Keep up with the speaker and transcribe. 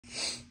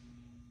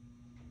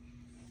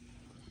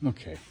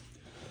Okay,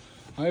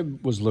 I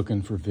was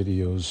looking for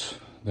videos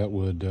that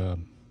would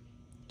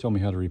tell me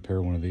how to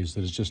repair one of these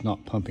that is just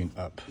not pumping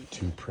up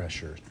to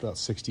pressure. About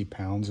 60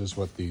 pounds is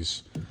what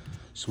these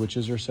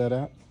switches are set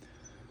at.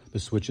 The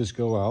switches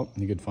go out,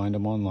 and you can find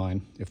them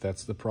online. If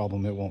that's the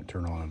problem, it won't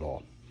turn on at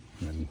all.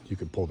 And you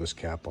could pull this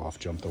cap off,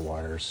 jump the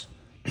wires,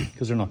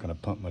 because they're not going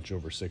to pump much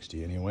over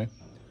 60 anyway.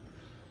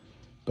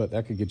 But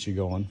that could get you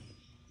going.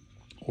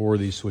 Or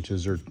these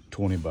switches are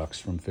 20 bucks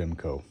from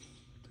Fimco.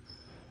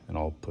 And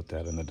I'll put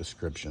that in the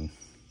description.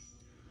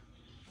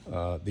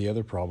 The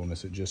other problem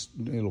is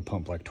it'll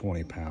pump like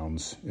 20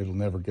 pounds. It'll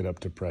never get up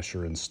to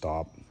pressure and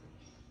stop,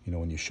 you know,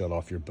 when you shut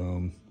off your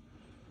boom.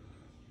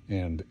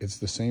 And it's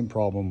the same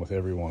problem with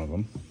every one of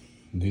them.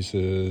 This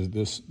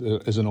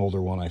is an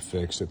older one I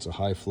fixed. It's a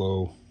High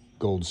Flo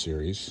Gold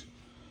Series.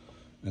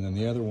 And then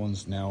the other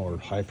ones now are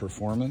high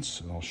performance,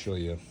 and I'll show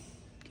you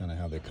kind of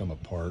how they come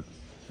apart.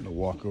 I'm gonna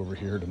walk over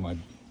here to my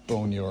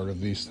boneyard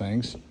of these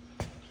things.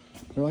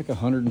 They're like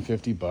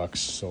 150 bucks,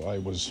 so I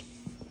was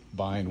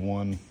buying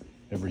one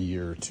every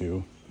year or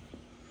two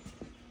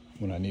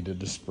when I needed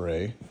to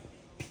spray.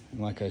 And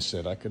like I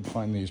said, I could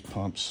find these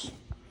pumps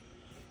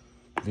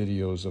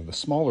videos of the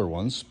smaller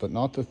ones, but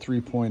not the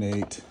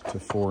 3.8 to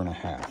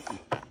 4.5.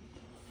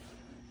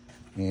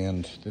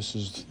 And this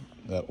is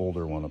that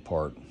older one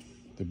apart.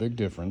 The big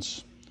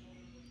difference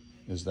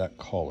is that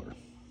collar.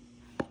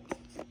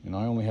 And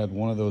I only had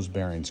one of those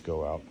bearings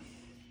go out,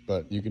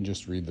 but you can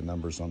just read the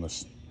numbers on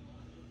this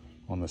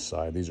on the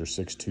side. These are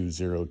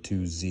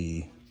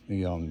 6202Z. You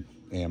get on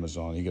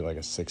Amazon, you get like a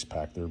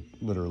 6-pack. They're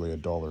literally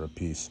 $1 a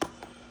piece.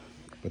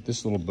 But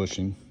this little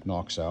bushing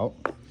knocks out.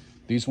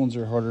 These ones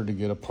are harder to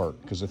get apart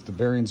because if the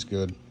bearing's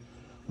good,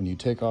 when you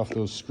take off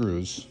those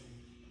screws,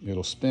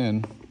 it'll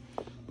spin,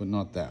 but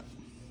not that,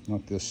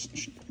 not this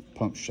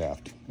pump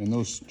shaft. And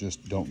those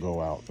just don't go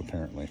out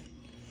apparently,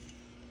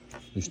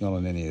 at least not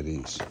on any of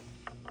these.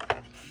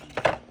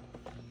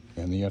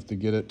 And you have to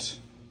get it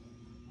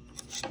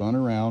spun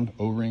around,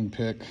 O-ring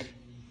pick,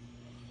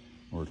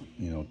 or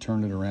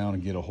turn it around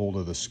and get a hold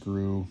of the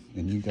screw,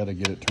 and you got to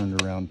get it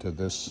turned around to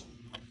this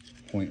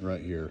point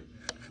right here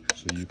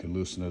so you can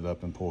loosen it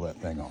up and pull that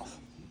thing off.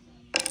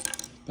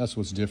 That's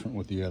what's different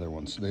with the other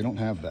ones. They don't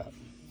have that.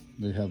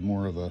 They have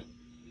more of a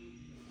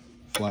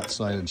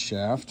flat-sided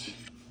shaft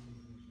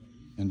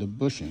and a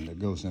bushing that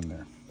goes in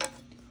there.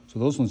 So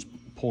those ones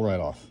pull right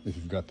off if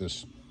you've got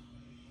this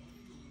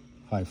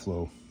high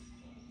flow,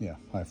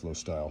 high flow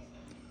style.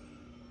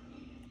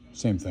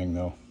 Same thing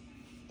though,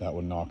 that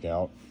would knock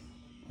out.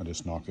 I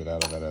just knocked it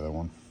out of that other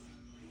one.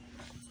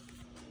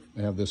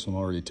 I have this one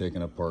already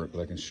taken apart,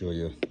 but I can show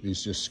you.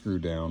 These just screw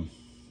down.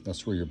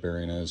 That's where your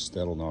bearing is.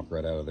 That'll knock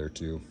right out of there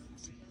too.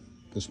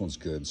 This one's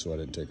good, so I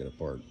didn't take it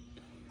apart.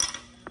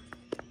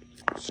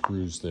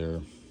 Screws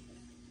there.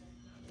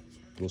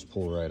 Those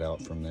pull right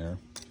out from there.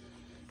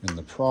 And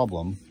the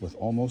problem with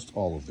almost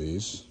all of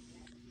these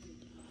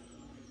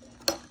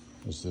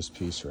is this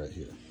piece right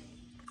here.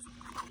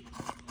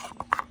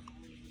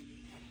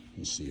 Let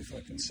me see if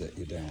I can set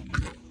you down.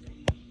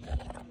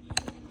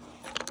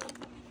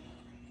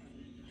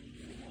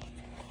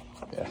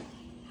 Yeah.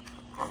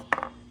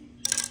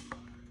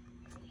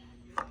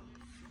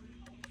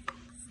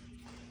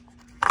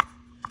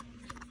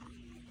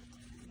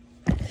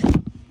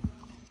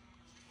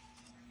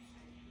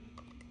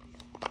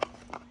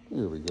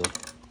 There we go.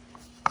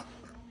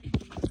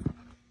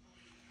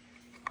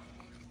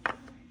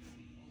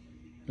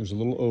 There's a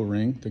little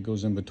O-ring that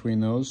goes in between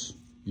those.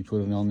 You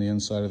put it on the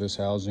inside of this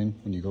housing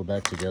when you go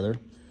back together.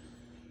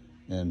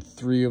 And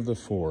 3 of the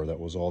 4, that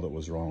was all that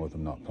was wrong with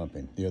them not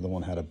pumping. The other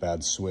one had a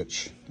bad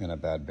switch and a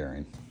bad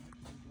bearing.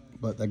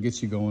 But that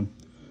gets you going.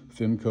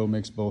 Fimco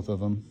makes both of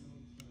them.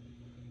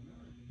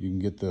 You can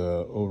get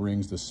the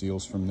O-rings, the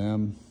seals from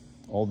them.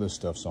 All this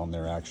stuff's on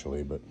there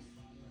actually, but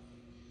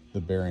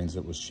the bearings,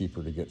 it was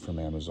cheaper to get from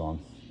Amazon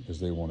because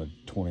they wanted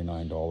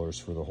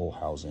 $29 for the whole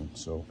housing.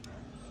 So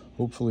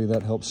hopefully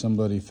that helps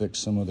somebody fix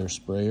some of their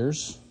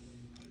sprayers,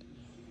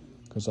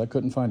 because I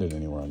couldn't find it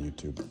anywhere on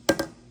YouTube.